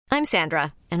I'm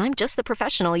Sandra, and I'm just the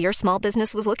professional your small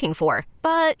business was looking for.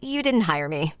 But you didn't hire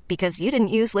me because you didn't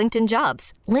use LinkedIn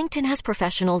Jobs. LinkedIn has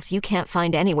professionals you can't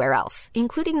find anywhere else,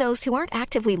 including those who aren't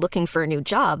actively looking for a new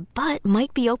job, but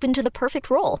might be open to the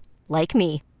perfect role, like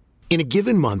me. In a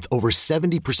given month, over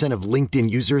 70% of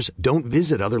LinkedIn users don't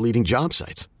visit other leading job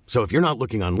sites. So if you're not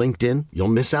looking on LinkedIn, you'll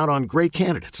miss out on great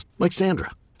candidates like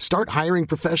Sandra. Start hiring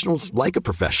professionals like a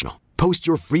professional. Post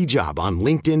your free job on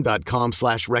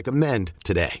linkedin.com/recommend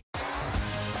today.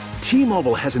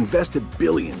 T-Mobile has invested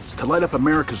billions to light up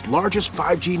America's largest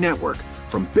 5G network,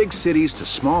 from big cities to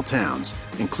small towns,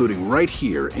 including right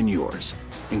here in yours.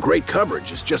 And great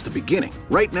coverage is just the beginning.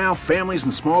 Right now, families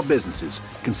and small businesses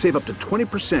can save up to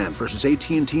 20% versus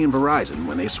AT&T and Verizon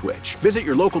when they switch. Visit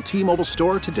your local T-Mobile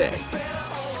store today.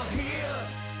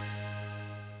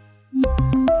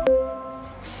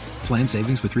 Plan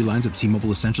savings with 3 lines of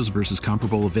T-Mobile Essentials versus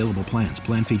comparable available plans.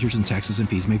 Plan features and taxes and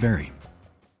fees may vary.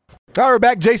 All right, we're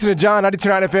back. Jason and John,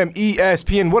 92.9 FM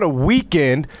ESPN. What a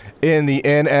weekend in the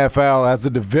NFL as the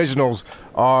divisionals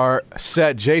are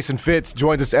set. Jason Fitz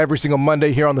joins us every single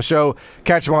Monday here on the show.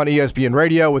 Catch him on ESPN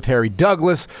Radio with Harry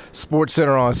Douglas,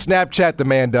 SportsCenter on Snapchat. The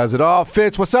man does it all.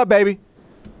 Fitz, what's up, baby?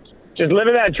 Just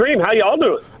living that dream. How y'all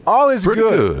doing? All is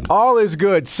good. All is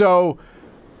good. So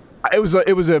it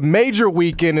was a major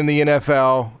weekend in the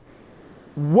NFL.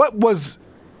 What was,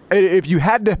 if you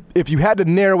had to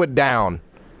narrow it down,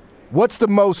 what's the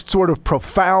most sort of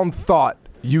profound thought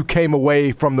you came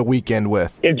away from the weekend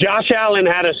with? If Josh Allen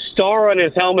had a star on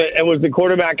his helmet and was the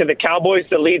quarterback of the Cowboys,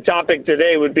 the lead topic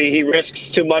today would be he risks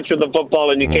too much with the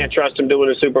football and you can't trust him doing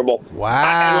a Super Bowl.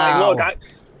 Wow.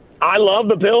 I love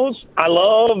the Bills. I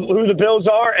love who the Bills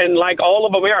are, and like all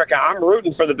of America, I'm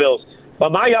rooting for the Bills.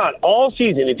 But my God, all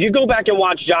season, if you go back and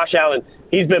watch Josh Allen,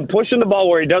 he's been pushing the ball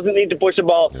where he doesn't need to push the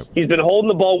ball. Yep. He's been holding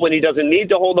the ball when he doesn't need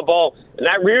to hold the ball. And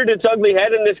that reared its ugly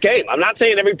head in this game. I'm not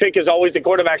saying every pick is always the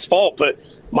quarterback's fault, but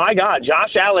my God,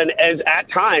 Josh Allen is at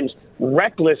times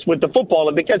reckless with the football.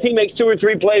 And because he makes 2 or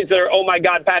 3 plays that are, oh, my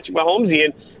God, Patrick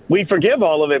Mahomesian, we forgive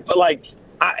all of it. But,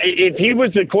 if he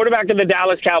was the quarterback of the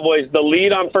Dallas Cowboys, the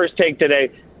lead on First Take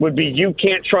today would be you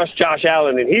can't trust Josh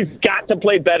Allen. And he's got to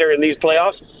play better in these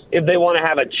playoffs if they want to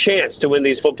have a chance to win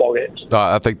these football games.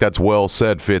 I think that's well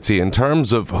said, Fitzy. In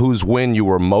terms of whose win you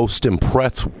were most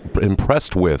impressed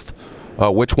with,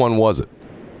 which one was it?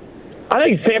 I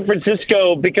think San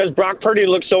Francisco, because Brock Purdy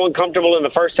looked so uncomfortable in the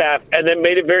first half and then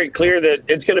made it very clear that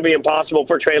it's going to be impossible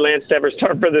for Trey Lance to ever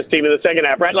start for this team in the second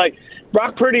half, right? Like,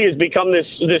 Brock Purdy has become this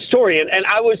story, and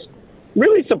I was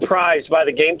really surprised by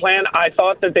the game plan. I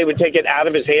thought that they would take it out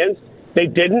of his hands. They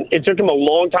didn't. It took him a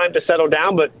long time to settle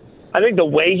down, but I think the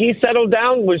way he settled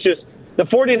down was just the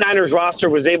 49ers roster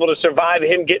was able to survive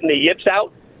him getting the yips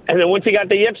out. And then once he got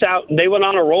the yips out, they went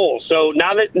on a roll. So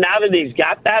now that he's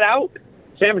got that out,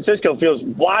 San Francisco feels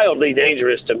wildly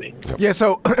dangerous to me. Yeah,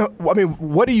 so, I mean,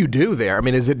 what do you do there? I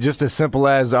mean, is it just as simple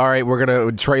as, all right,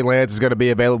 Trey Lance is going to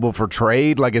be available for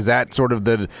trade? Like, is that sort of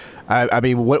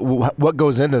what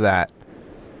goes into that?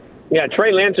 Yeah,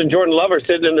 Trey Lance and Jordan Love are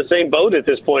sitting in the same boat at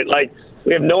this point. Like,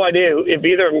 we have no idea if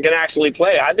either of them can actually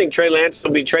play. I think Trey Lance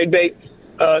will be trade bait.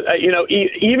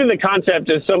 Even the concept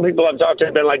is some people I've talked to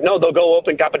have been like, no, they'll go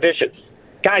open competition.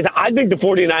 Guys, I think the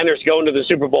 49ers going to the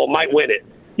Super Bowl might win it.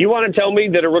 You want to tell me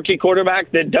that a rookie quarterback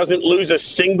that doesn't lose a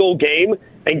single game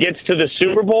and gets to the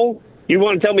Super Bowl, you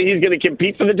want to tell me he's going to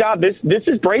compete for the job? This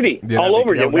is Brady all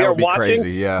over again. We are watching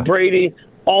Brady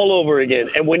all over again.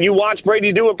 And when you watch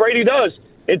Brady do what Brady does,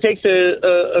 it takes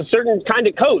a certain kind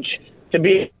of coach to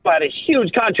be at a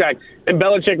huge contract. And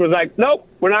Belichick was like, nope,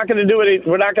 we're not going to do it.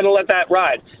 We're not going to let that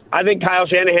ride. I think Kyle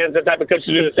Shanahan's the type of coach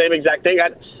to do the same exact thing.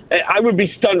 I would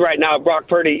be stunned right now if Brock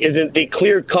Purdy isn't the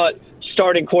clear-cut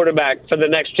starting quarterback for the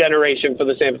next generation for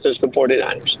the San Francisco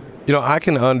 49ers. You know,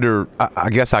 I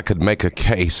guess I could make a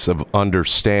case of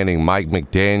understanding Mike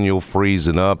McDaniel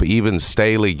freezing up, even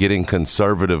Staley getting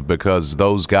conservative because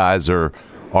those guys are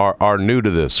new to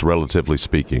this, relatively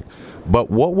speaking. But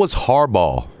what was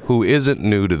Harbaugh, who isn't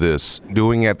new to this,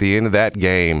 doing at the end of that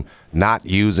game, not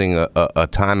using a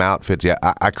timeout, Fitzy?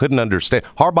 I couldn't understand.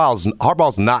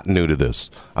 Harbaugh's not new to this.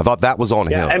 I thought that was on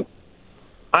him. And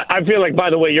I feel like, by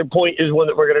the way, your point is one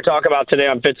that we're going to talk about today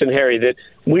on Fitz and Harry, that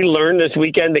we learned this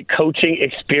weekend that coaching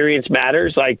experience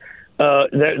matters. Like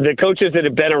the coaches that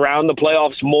have been around the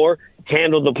playoffs more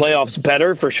handled the playoffs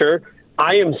better, for sure.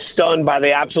 I am stunned by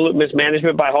the absolute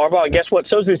mismanagement by Harbaugh. And guess what?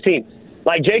 So's his team.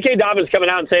 Like, J.K. Dobbins coming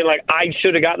out and saying, like, I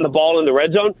should have gotten the ball in the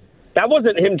red zone. That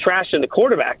wasn't him trashing the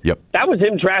quarterback. Yep. That was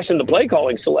him trashing the play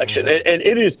calling selection. And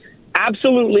it is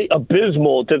absolutely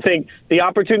abysmal to think the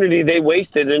opportunity they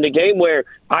wasted in a game where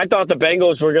I thought the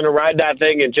Bengals were going to ride that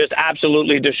thing and just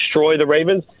absolutely destroy the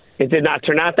Ravens. It did not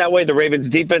turn out that way. The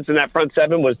Ravens' defense in that front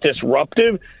seven was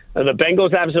disruptive. The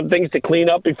Bengals have some things to clean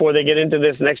up before they get into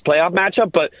this next playoff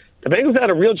matchup, but the Bengals had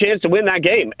a real chance to win that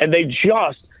game, and they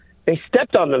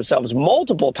stepped on themselves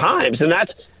multiple times, and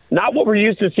that's not what we're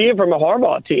used to seeing from a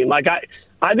Harbaugh team. Like,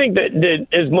 I think that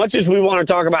as much as we want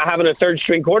to talk about having a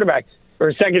third-string quarterback or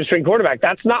a second-string quarterback,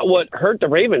 that's not what hurt the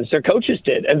Ravens. Their coaches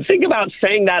did. And think about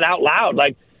saying that out loud.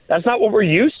 Like, that's not what we're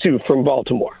used to from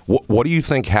Baltimore. What do you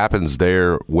think happens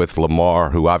there with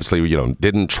Lamar, who obviously,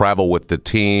 didn't travel with the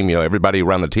team? Everybody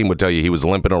around the team would tell you he was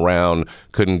limping around,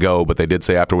 couldn't go, but they did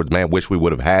say afterwards, man, wish we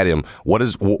would have had him. What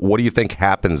do you think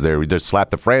happens there? We just slap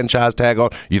the franchise tag on?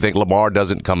 You think Lamar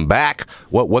doesn't come back?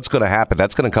 What's going to happen?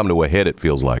 That's going to come to a head, it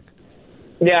feels like.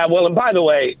 Yeah, well, and by the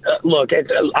way, look,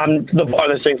 I'm the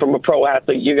farthest thing from a pro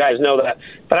athlete. You guys know that.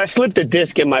 But I slipped a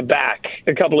disc in my back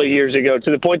a couple of years ago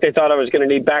to the point they thought I was going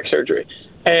to need back surgery.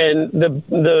 And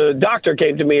the doctor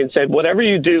came to me and said, whatever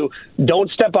you do,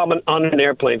 don't step on an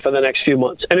airplane for the next few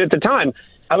months. And at the time,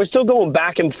 I was still going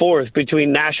back and forth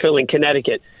between Nashville and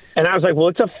Connecticut. And I was like, well,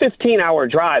 it's a 15-hour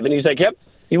drive. And he's like, yep,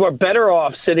 you are better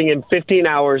off sitting in 15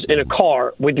 hours in a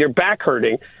car with your back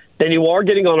hurting than you are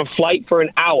getting on a flight for an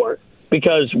hour.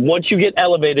 Because once you get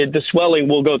elevated, the swelling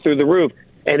will go through the roof,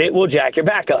 and it will jack your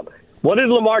back up. What did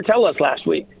Lamar tell us last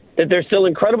week? That there's still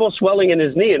incredible swelling in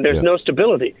his knee, and there's no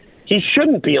stability. He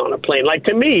shouldn't be on a plane. Like,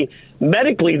 to me,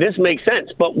 medically, this makes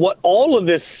sense. But what all of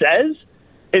this says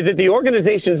is that the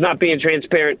organization's not being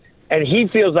transparent, and he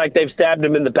feels like they've stabbed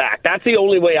him in the back. That's the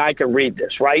only way I can read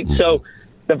this, right? So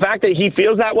the fact that he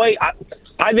feels that way,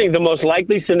 I think the most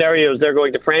likely scenario is they're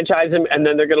going to franchise him, and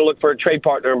then they're going to look for a trade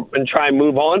partner and try and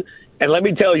move on. And let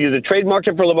me tell you, the trade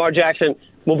market for Lamar Jackson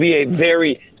will be a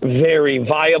very, very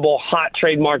viable, hot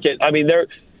trade market. I mean,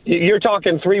 you're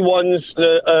talking 3 ones,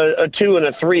 a 2, and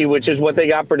a 3, which is what they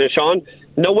got for Deshaun.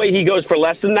 No way he goes for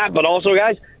less than that. But also,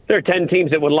 guys, there are 10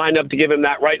 teams that would line up to give him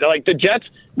that right. Like, the Jets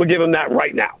would give him that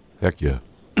right now. Heck yeah.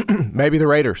 Maybe the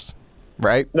Raiders,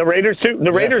 right? The Raiders, too.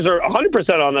 The Raiders are 100%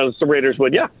 on those. The Raiders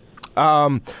would, yeah.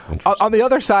 On the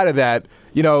other side of that,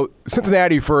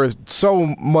 Cincinnati for so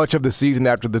much of the season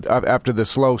after the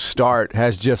slow start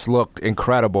has just looked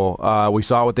incredible. We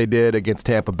saw what they did against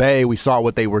Tampa Bay. We saw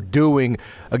what they were doing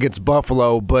against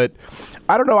Buffalo. But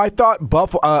I don't know. I thought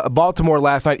Baltimore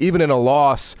last night, even in a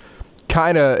loss,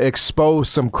 kind of exposed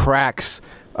some cracks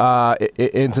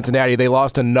in Cincinnati. They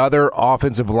lost another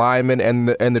offensive lineman,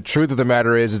 and the truth of the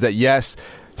matter is that yes,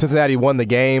 Cincinnati won the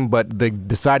game, but the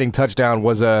deciding touchdown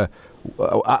was a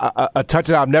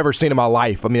touchdown I've never seen in my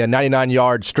life. I mean, a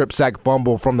 99-yard strip sack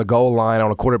fumble from the goal line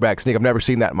on a quarterback sneak. I've never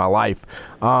seen that in my life.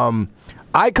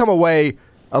 I come away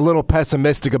a little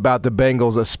pessimistic about the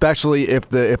Bengals, especially if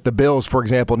the Bills, for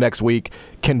example, next week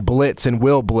can blitz and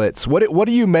will blitz. What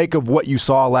do you make of what you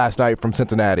saw last night from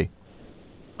Cincinnati?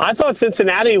 I thought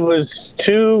Cincinnati was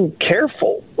too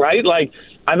careful, right? Like,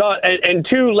 I thought, and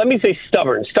too, let me say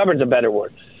stubborn. Stubborn's a better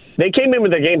word. They came in with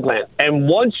their game plan, and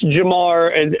once Jamar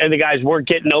and the guys weren't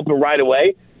getting open right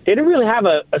away, they didn't really have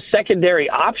a secondary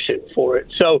option for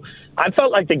it. So I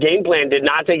felt like the game plan did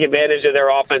not take advantage of their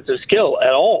offensive skill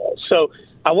at all. So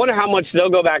I wonder how much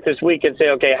they'll go back this week and say,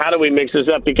 okay, how do we mix this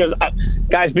up? Because,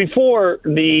 guys, before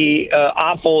the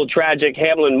awful, tragic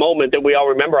Hamlin moment that we all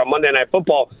remember on Monday Night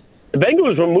Football, the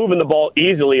Bengals were moving the ball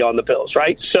easily on the Bills,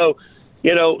 right? So,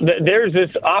 there's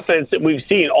this offense that we've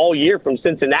seen all year from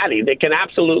Cincinnati that can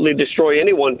absolutely destroy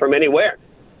anyone from anywhere.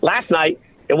 Last night,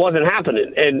 it wasn't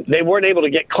happening, and they weren't able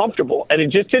to get comfortable. And it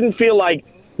just didn't feel like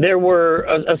there were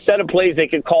a set of plays they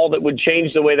could call that would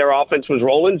change the way their offense was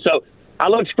rolling. So I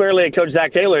look squarely at Coach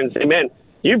Zach Taylor and say, man,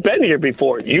 you've been here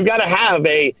before. You got to have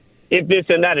a if this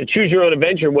and that, a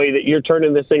choose-your-own-adventure way that you're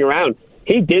turning this thing around.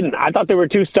 He didn't. I thought they were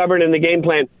too stubborn in the game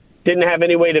plan, didn't have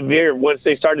any way to veer once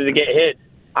they started to get hit.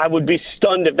 I would be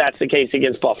stunned if that's the case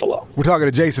against Buffalo. We're talking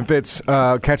to Jason Fitz.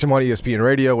 Catch him on ESPN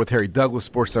Radio with Harry Douglas,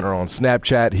 SportsCenter on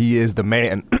Snapchat. He is the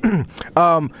man.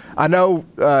 I know,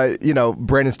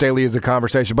 Brandon Staley is a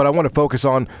conversation, but I want to focus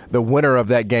on the winner of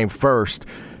that game first.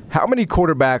 How many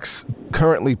quarterbacks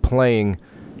currently playing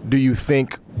do you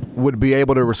think would be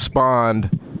able to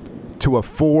respond to a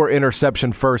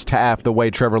 4-interception first half the way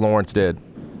Trevor Lawrence did?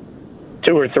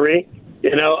 2 or 3.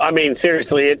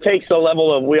 Seriously, it takes the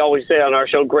level of, we always say on our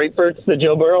show, grapefruits that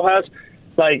Joe Burrow has.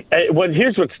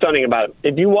 Here's what's stunning about it.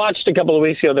 If you watched a couple of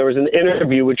weeks ago, there was an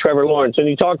interview with Trevor Lawrence, and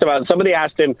he talked about, somebody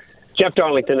asked him, Jeff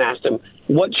Darlington asked him,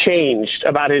 what changed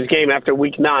about his game after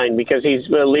week 9, because he's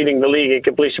leading the league in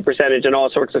completion percentage and all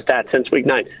sorts of stats since week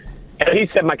 9. And he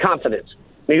said, my confidence.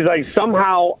 And he's like,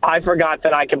 somehow I forgot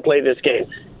that I can play this game.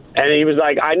 And he was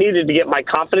like, I needed to get my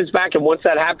confidence back. And once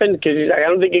that happened, because he's like, I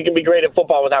don't think you can be great at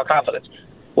football without confidence.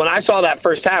 when I saw that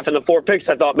first half and the 4 picks,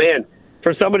 I thought, man,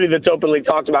 for somebody that's openly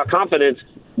talked about confidence,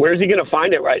 where's he going to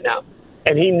find it right now?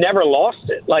 And he never lost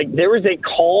it. Like, there was a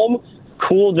calm,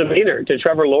 cool demeanor to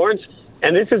Trevor Lawrence.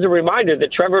 And this is a reminder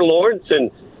that Trevor Lawrence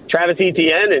and Travis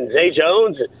Etienne and Zay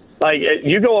Jones, like,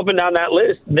 you go up and down that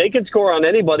list, they can score on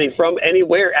anybody from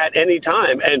anywhere at any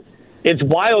time. And it's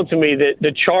wild to me that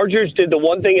the Chargers did the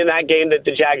one thing in that game that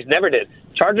the Jags never did.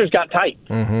 Chargers got tight.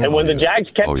 Mm-hmm. And when the Jags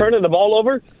kept turning the ball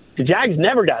over, the Jags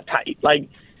never got tight. Like,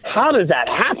 how does that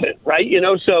happen, right? You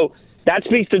know, so that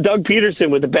speaks to Doug Peterson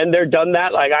with the been there, done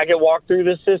that. Like, I can walk through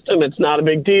this system. It's not a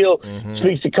big deal. Mm-hmm. It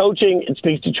speaks to coaching. It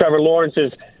speaks to Trevor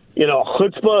Lawrence's,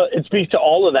 chutzpah. It speaks to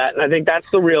all of that. And I think that's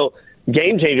the real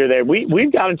game changer there.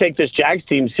 We've got to take this Jags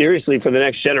team seriously for the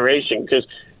next generation, because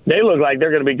they look like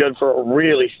they're going to be good for a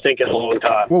really stinking long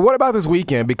time. Well, what about this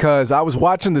weekend? Because I was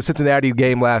watching the Cincinnati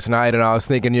game last night, and I was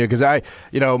thinking, because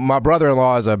my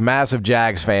brother-in-law is a massive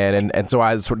Jags fan, and so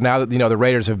now that the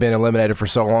Raiders have been eliminated for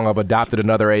so long, I've adopted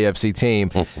another AFC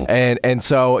team, and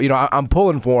so I'm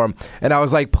pulling for them, and I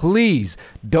was like, please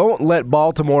don't let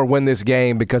Baltimore win this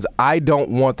game, because I don't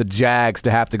want the Jags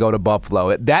to have to go to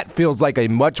Buffalo. That feels like a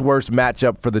much worse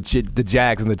matchup for the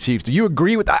Jags and the Chiefs. Do you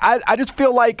agree with that? I just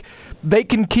feel like they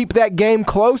can keep that game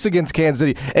close against Kansas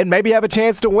City and maybe have a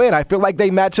chance to win. I feel like they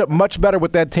match up much better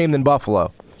with that team than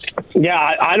Buffalo. Yeah,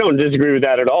 I don't disagree with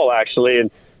that at all, actually.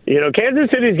 And, Kansas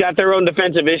City's got their own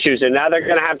defensive issues, and now they're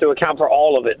going to have to account for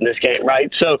all of it in this game, right?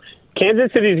 So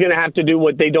Kansas City's going to have to do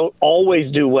what they don't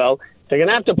always do well. They're going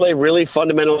to have to play really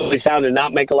fundamentally sound and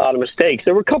not make a lot of mistakes.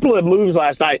 There were a couple of moves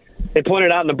last night they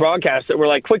pointed out in the broadcast that were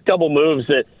like quick double moves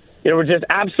that we're just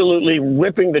absolutely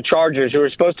ripping the Chargers, who are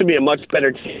supposed to be a much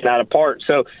better team, out apart.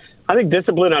 So I think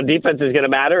discipline on defense is going to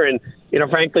matter. And,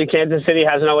 frankly, Kansas City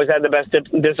hasn't always had the best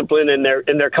discipline in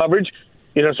their coverage.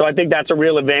 So I think that's a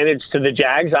real advantage to the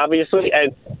Jags, obviously.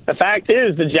 And the fact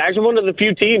is, the Jags are one of the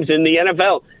few teams in the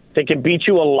NFL that can beat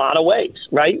you a lot of ways,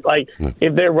 right? Like,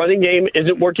 if their running game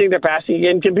isn't working, their passing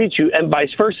game can beat you, and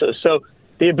vice versa. So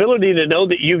the ability to know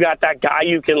that you got that guy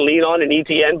you can lean on in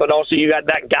ETN, but also you got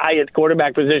that guy at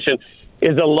quarterback position,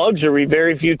 is a luxury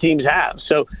very few teams have.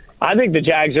 So I think the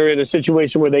Jags are in a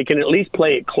situation where they can at least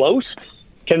play it close.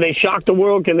 Can they shock the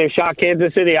world? Can they shock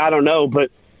Kansas City? I don't know. But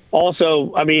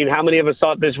also, I mean, how many of us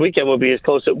thought this weekend would be as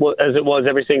close as it was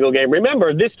every single game?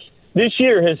 Remember, this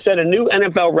year has set a new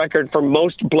NFL record for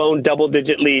most blown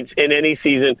double-digit leads in any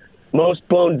season, most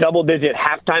blown double-digit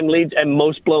halftime leads, and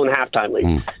most blown halftime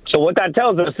leads. So what that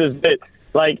tells us is that,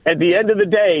 like, at the end of the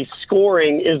day,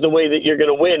 scoring is the way that you're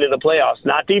going to win in the playoffs,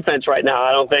 not defense right now,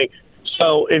 I don't think.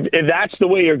 So if that's the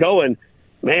way you're going,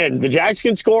 man, the Jags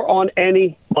can score on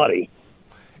anybody.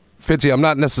 Fitzy, I'm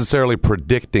not necessarily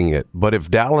predicting it, but if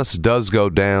Dallas does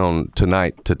go down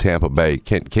tonight to Tampa Bay,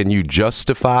 can you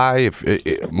justify if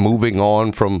moving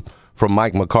on from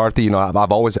Mike McCarthy?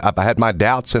 I've had my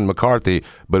doubts in McCarthy,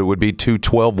 but it would be 2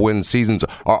 12-win seasons.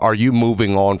 Are you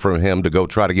moving on from him to go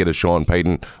try to get a Sean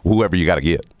Payton, whoever you got to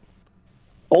get?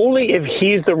 Only if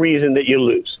he's the reason that you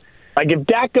lose. Like, if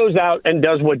Dak goes out and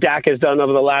does what Dak has done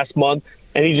over the last month,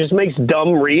 and he just makes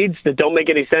dumb reads that don't make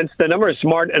any sense, the number of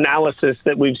smart analysis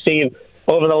that we've seen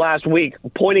over the last week,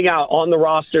 pointing out on the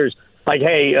rosters, like,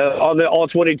 hey, on the all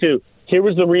 22, here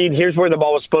was the read, here's where the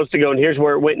ball was supposed to go, and here's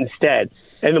where it went instead.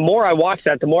 And the more I watch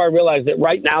that, the more I realize that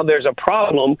right now there's a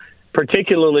problem,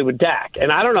 particularly with Dak.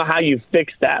 And I don't know how you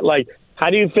fix that. Like, how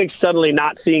do you fix suddenly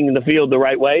not seeing the field the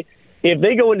right way? If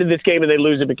they go into this game and they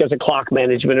lose it because of clock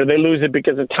management, or they lose it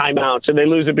because of timeouts, or they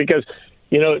lose it because,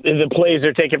 the plays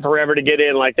are taking forever to get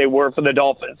in like they were for the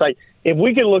Dolphins. Like, if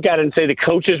we can look at it and say the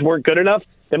coaches weren't good enough,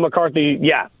 then McCarthy,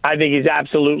 yeah, I think he's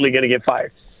absolutely going to get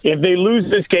fired. If they lose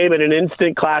this game in an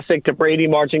instant classic to Brady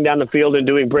marching down the field and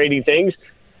doing Brady things,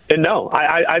 then no.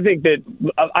 I think that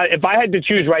if I had to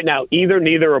choose right now, either,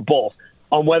 neither, or both,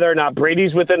 on whether or not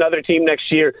Brady's with another team next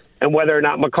year and whether or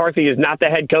not McCarthy is not the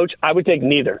head coach, I would take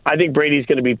neither. I think Brady's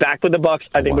going to be back with the Bucs.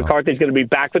 I think McCarthy's going to be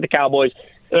back with the Cowboys.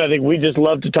 And I think we just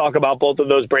love to talk about both of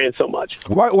those brands so much.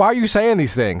 Why are you saying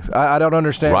these things? I don't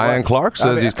understand. Ryan Clark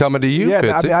says he's coming to you,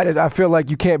 Fitzy. I feel like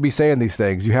you can't be saying these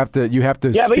things. You have to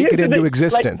speak it into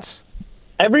existence.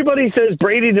 Like, everybody says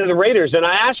Brady to the Raiders, and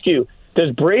I ask you,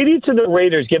 does Brady to the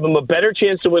Raiders give him a better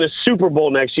chance to win a Super Bowl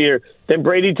next year than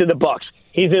Brady to the Bucs?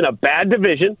 He's in a bad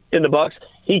division in the Bucs.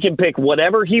 He can pick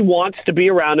whatever he wants to be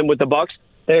around him with the Bucs.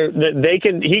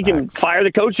 He can fire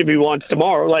the coach if he wants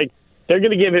tomorrow. Like, they're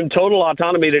going to give him total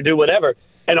autonomy to do whatever.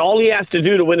 And all he has to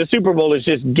do to win a Super Bowl is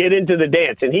just get into the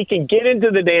dance. And he can get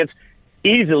into the dance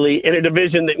easily in a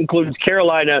division that includes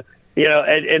Carolina,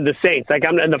 and the Saints,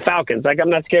 and the Falcons. Like, I'm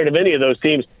not scared of any of those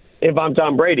teams if I'm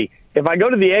Tom Brady. If I go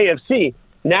to the AFC,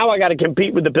 now I got to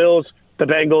compete with the Bills,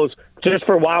 the Bengals, just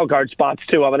for wild card spots,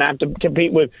 too. I'm going to have to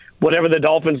compete with whatever the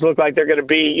Dolphins look like they're going to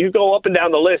be. You go up and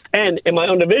down the list. And in my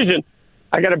own division,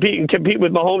 I got to compete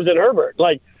with Mahomes and Herbert.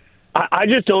 Like, I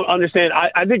just don't understand.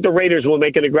 I think the Raiders will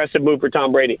make an aggressive move for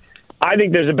Tom Brady. I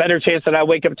think there's a better chance that I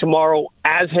wake up tomorrow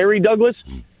as Harry Douglas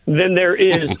than there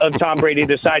is of Tom Brady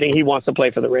deciding he wants to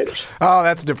play for the Raiders. Oh,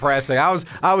 that's depressing. I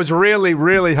was really,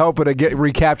 really hoping to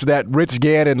recapture that Rich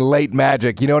Gannon late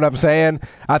magic. You know what I'm saying?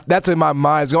 That's in my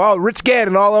mind. It's going, oh, Rich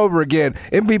Gannon all over again.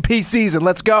 MVP season.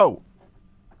 Let's go.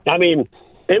 I mean,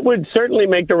 it would certainly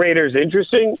make the Raiders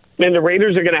interesting, and the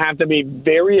Raiders are going to have to be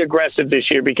very aggressive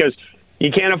this year because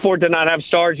you can't afford to not have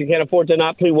stars. You can't afford to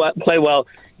not play well.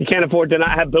 You can't afford to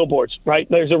not have billboards, right?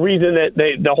 There's a reason that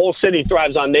the whole city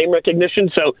thrives on name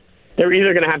recognition, so they're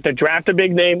either going to have to draft a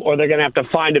big name or they're going to have to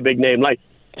find a big name. Like,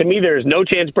 to me, there's no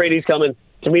chance Brady's coming.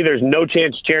 To me, there's no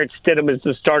chance Jarrett Stidham is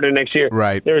the starter next year.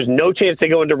 Right. There's no chance they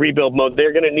go into rebuild mode.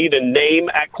 They're going to need a name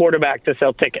at quarterback to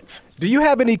sell tickets. Do you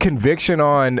have any conviction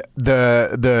on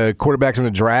the quarterbacks in the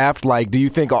draft? Like, do you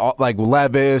think like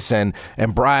Levis and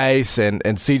Bryce and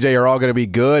CJ are all going to be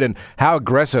good? And how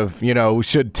aggressive,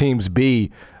 should teams be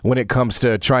when it comes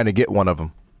to trying to get one of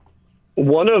them?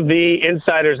 One of the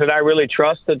insiders that I really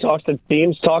trust that talks to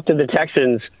teams talked to the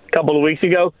Texans a couple of weeks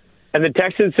ago, and the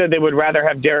Texans said they would rather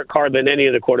have Derek Carr than any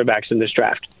of the quarterbacks in this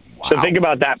draft. Wow. So think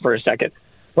about that for a second.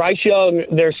 Bryce Young,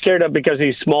 they're scared of because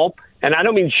he's small, and I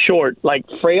don't mean short, like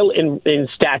frail in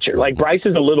stature. Like, Bryce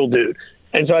is a little dude,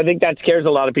 and so I think that scares a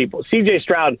lot of people. C.J.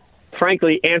 Stroud,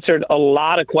 frankly, answered a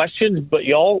lot of questions, but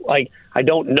y'all, I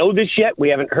don't know this yet. We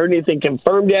haven't heard anything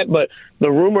confirmed yet, but the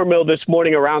rumor mill this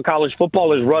morning around college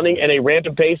football is running at a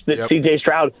rampant pace that C.J.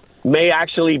 Stroud may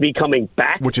actually be coming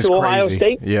back to Ohio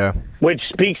State, which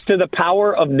speaks to the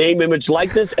power of name, image,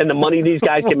 likeness, and the money these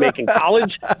guys can make in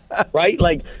college, right?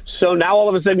 Like, so now all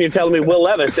of a sudden you're telling me Will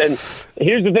Levis. And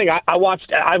here's the thing.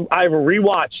 I've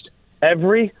rewatched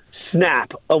every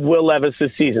snap of Will Levis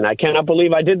this season. I cannot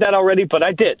believe I did that already, but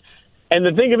I did. And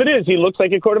the thing of it is, he looks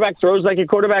like a quarterback, throws like a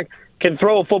quarterback, can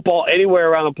throw a football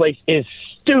anywhere around the place, is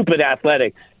stupid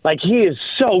athletic. Like, he is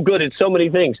so good at so many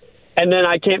things. And then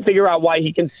I can't figure out why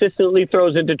he consistently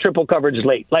throws into triple coverage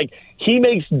late. Like, he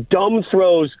makes dumb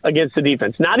throws against the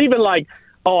defense. Not even like,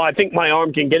 oh, I think my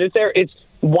arm can get it there. It's,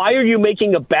 why are you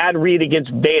making a bad read against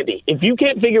Vandy? If you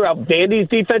can't figure out Vandy's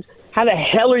defense, how the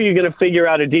hell are you going to figure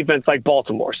out a defense like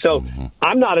Baltimore? So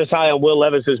I'm not as high on Will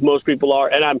Levis as most people are,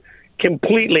 and I'm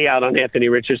completely out on Anthony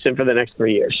Richardson for the next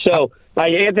 3 years. So,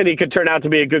 Anthony could turn out to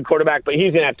be a good quarterback, but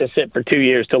he's going to have to sit for 2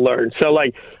 years to learn. So,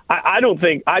 I don't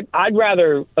think – I'd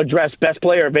rather address best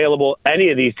player available any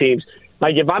of these teams.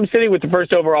 Like, if I'm sitting with the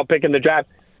first overall pick in the draft,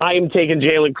 I am taking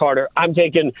Jalen Carter. I'm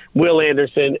taking Will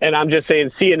Anderson, and I'm just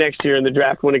saying see you next year in the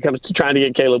draft when it comes to trying to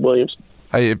get Caleb Williams.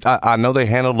 Hey, I know they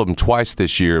handled him twice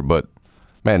this year, but –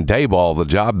 man, Daboll, the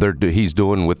job he's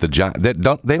doing with the Giants, they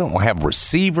don't have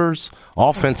receivers.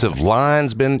 Offensive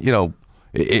line's been,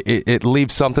 it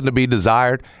leaves something to be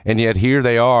desired. And yet here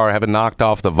they are, having knocked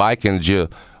off the Vikings.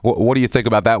 What do you think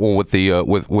about that one with the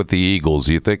with the Eagles?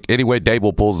 Do you think anyway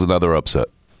Daboll pulls another upset?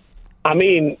 I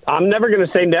mean, I'm never going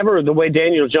to say never the way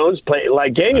Daniel Jones played.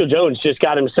 Like, Daniel Jones just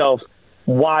got himself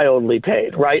wildly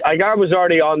paid, right? I was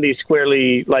already on the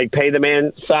squarely pay the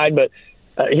man side, but.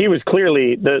 He was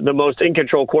clearly the most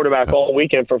in-control quarterback all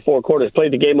weekend for 4 quarters,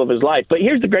 played the game of his life. But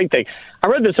here's the great thing. I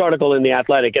read this article in The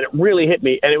Athletic, and it really hit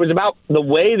me. And it was about the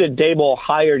way that Daboll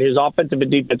hired his offensive and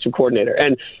defensive coordinator.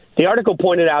 And the article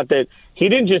pointed out that he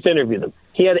didn't just interview them.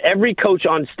 He had every coach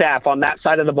on staff on that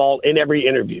side of the ball in every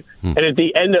interview. And at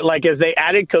the end, as they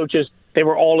added coaches, they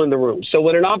were all in the room. So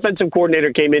when an offensive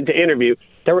coordinator came in to interview,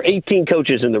 there were 18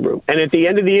 coaches in the room. And at the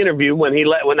end of the interview, when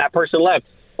that person left,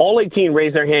 all 18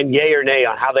 raised their hand, yay or nay,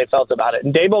 on how they felt about it.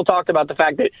 And Daboll talked about the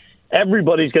fact that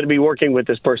everybody's going to be working with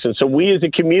this person. So we as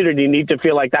a community need to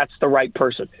feel like that's the right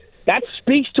person. That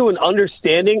speaks to an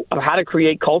understanding of how to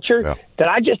create culture that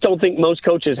I just don't think most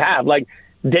coaches have. Like,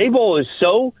 Daboll is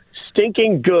so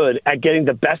stinking good at getting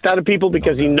the best out of people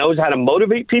because he knows how to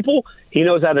motivate people. He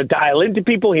knows how to dial into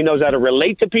people. He knows how to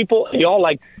relate to people.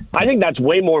 I think that's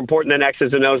way more important than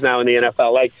X's and O's now in the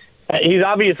NFL. He's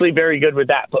obviously very good with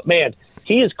that. But, man,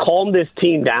 he has calmed this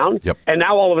team down, and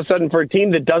now all of a sudden for a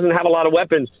team that doesn't have a lot of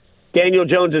weapons, Daniel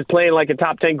Jones is playing like a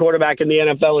top 10 quarterback in the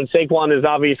NFL, and Saquon is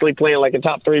obviously playing like a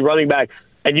top 3 running back,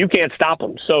 and you can't stop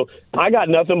him. So I got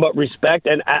nothing but respect,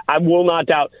 and I will not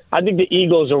doubt. I think the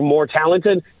Eagles are more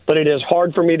talented, but it is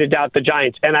hard for me to doubt the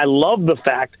Giants. And I love the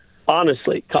fact,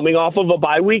 honestly, coming off of a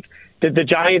bye week, that the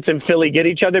Giants and Philly get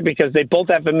each other because they both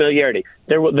have familiarity.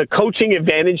 The coaching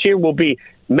advantage here will be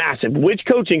massive. Which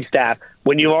coaching staff,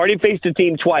 when you've already faced a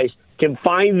team twice, can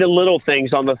find the little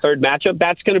things on the third matchup,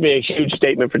 that's going to be a huge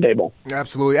statement for Dable.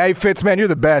 Absolutely. Hey, Fitz, man, you're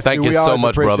the best. Thank you we so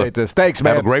much, brother. This. Thanks,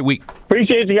 man. Have a great week.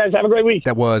 Appreciate you guys. Have a great week.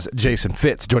 That was Jason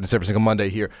Fitz joining us every single Monday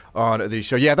here on the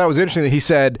show. Yeah, I thought it was interesting that he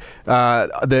said the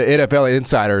NFL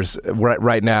insiders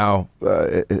right now,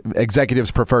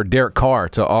 executives prefer Derek Carr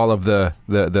to all of the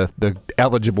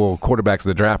eligible quarterbacks of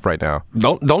the draft right now.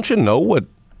 Don't you know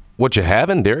what you have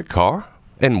in Derek Carr?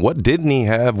 And what didn't he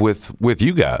have with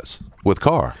you guys, with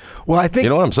Carr? Well, I think... You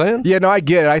know what I'm saying? Yeah, no, I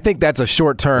get it. I think that's a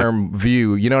short-term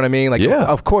view. You know what I mean? Like, yeah.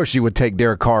 Of course you would take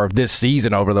Derek Carr this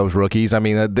season over those rookies. I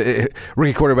mean,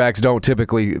 rookie quarterbacks don't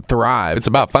typically thrive. It's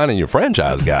about finding your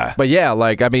franchise guy. But, yeah,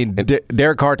 like, I mean,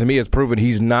 Derek Carr, to me, has proven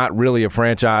he's not really a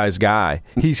franchise guy.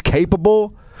 He's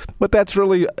capable, but that's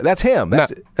him.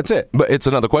 That's it. But it's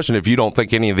another question. If you don't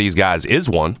think any of these guys is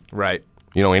one. Right.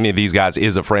 You know, any of these guys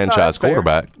is a franchise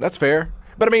quarterback. That's fair.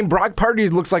 But, I mean, Brock Purdy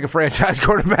looks like a franchise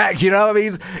quarterback, you know? I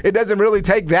mean, it doesn't really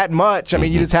take that much. I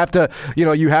mean, you just have to,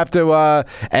 you have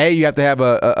to have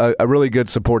a really good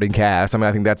supporting cast. I mean,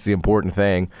 I think that's the important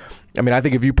thing. I mean, I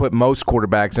think if you put most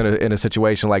quarterbacks in a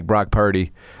situation like Brock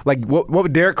Purdy, like what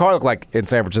would Derek Carr look like in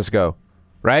San Francisco,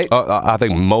 right? I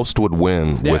think most would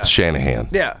win with Shanahan.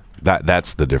 Yeah.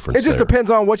 That's the difference. It just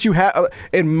depends on what you have.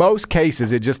 In most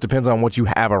cases, it just depends on what you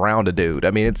have around a dude.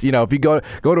 I mean, it's if you go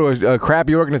to a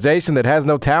crappy organization that has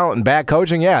no talent and bad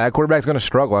coaching, yeah, that quarterback's going to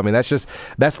struggle. I mean, that's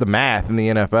the math in the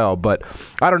NFL. But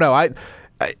I don't know.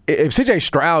 If C.J.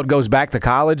 Stroud goes back to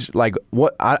college, like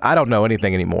what? I don't know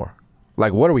anything anymore.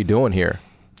 Like, what are we doing here?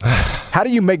 How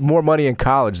do you make more money in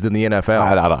college than the NFL?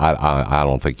 I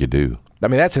don't think you do. I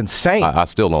mean, that's insane. I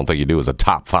still don't think you do as a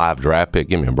top 5 draft pick.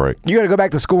 Give me a break. You got to go back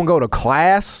to school and go to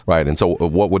class? Right, and so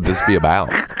what would this be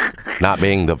about? Not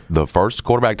being the first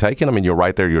quarterback taken? I mean, you're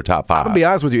right there, you're top 5. I'm going to be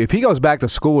honest with you. If he goes back to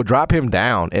school, drop him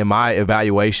down in my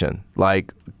evaluation.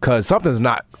 Like, because something's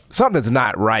not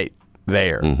right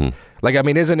there. Mm-hmm. Like, I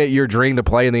mean, isn't it your dream to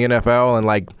play in the NFL and,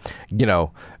 like,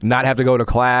 not have to go to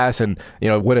class and,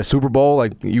 win a Super Bowl?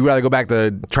 Like, you rather go back to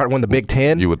try to win the Big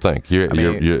Ten? You would think.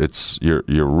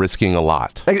 You're risking a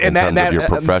lot in terms of your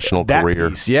professional career.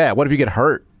 Piece, yeah. What if you get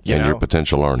hurt? And your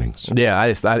potential earnings. Yeah,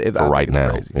 I right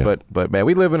now. Yeah. But man,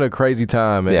 we live in a crazy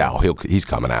time. And yeah, he's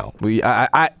coming out.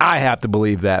 I have to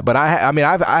believe that. But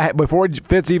I before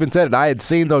Fitz even said it, I had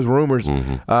seen those rumors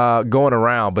going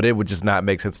around, but it would just not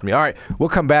make sense to me. All right, we'll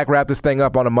come back, wrap this thing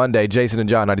up on a Monday. Jason and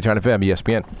John, 99 FM,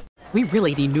 ESPN. We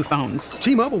really need new phones.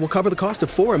 T-Mobile will cover the cost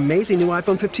of 4 amazing new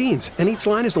iPhone 15s, and each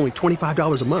line is only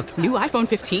 $25 a month. New iPhone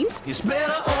 15s? It's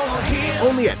better over here.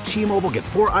 Only at T-Mobile, get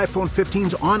 4 iPhone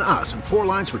 15s on us and 4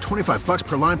 lines for $25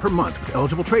 per line per month with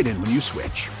eligible trade-in when you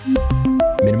switch.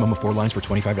 Minimum of 4 lines for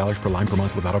 $25 per line per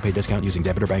month with autopay discount using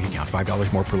debit or bank account.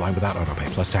 $5 more per line without autopay,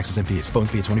 plus taxes and fees. Phone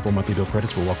fee at 24 monthly bill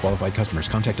credits for well-qualified customers.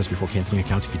 Contact us before canceling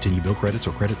account to continue bill credits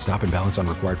or credit stop and balance on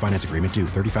required finance agreement due.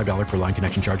 $35 per line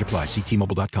connection charge applies. See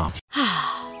T-Mobile.com.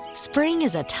 Spring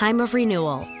is a time of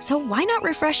renewal, so why not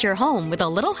refresh your home with a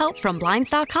little help from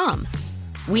Blinds.com?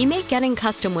 We make getting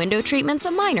custom window treatments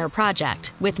a minor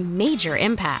project with major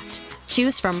impact.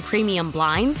 Choose from premium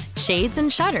blinds, shades,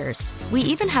 and shutters. We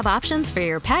even have options for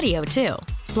your patio, too.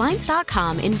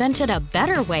 Blinds.com invented a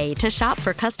better way to shop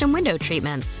for custom window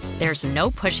treatments. There's no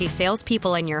pushy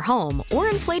salespeople in your home or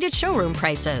inflated showroom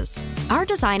prices. Our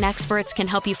design experts can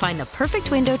help you find the perfect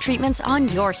window treatments on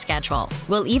your schedule.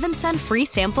 We'll even send free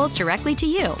samples directly to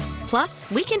you. Plus,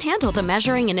 we can handle the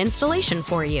measuring and installation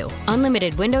for you.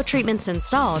 Unlimited window treatments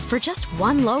installed for just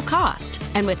one low cost.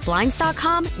 And with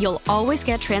Blinds.com, you'll always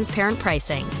get transparent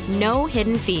pricing. No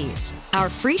hidden fees. Our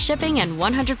free shipping and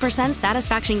 100%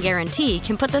 satisfaction guarantee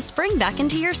can put the spring back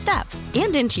into your step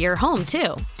and into your home,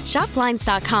 too. Shop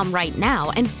Blinds.com right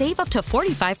now and save up to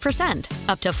 45%.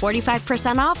 Up to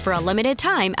 45% off for a limited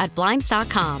time at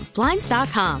Blinds.com.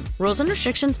 Blinds.com. Rules and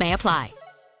restrictions may apply.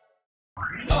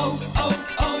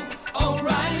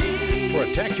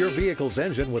 Protect your vehicle's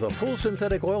engine with a full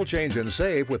synthetic oil change and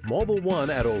save with Mobil 1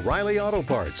 at O'Reilly Auto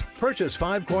Parts. Purchase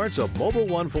 5 quarts of Mobil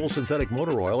 1 full synthetic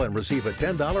motor oil and receive a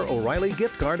 $10 O'Reilly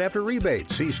gift card after rebate.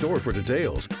 See store for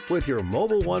details. With your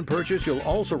Mobil 1 purchase, you'll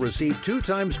also receive 2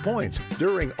 times points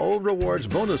during O Rewards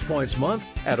Bonus Points Month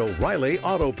at O'Reilly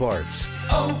Auto Parts.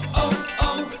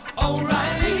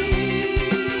 O'Reilly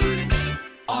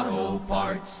Auto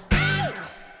Parts.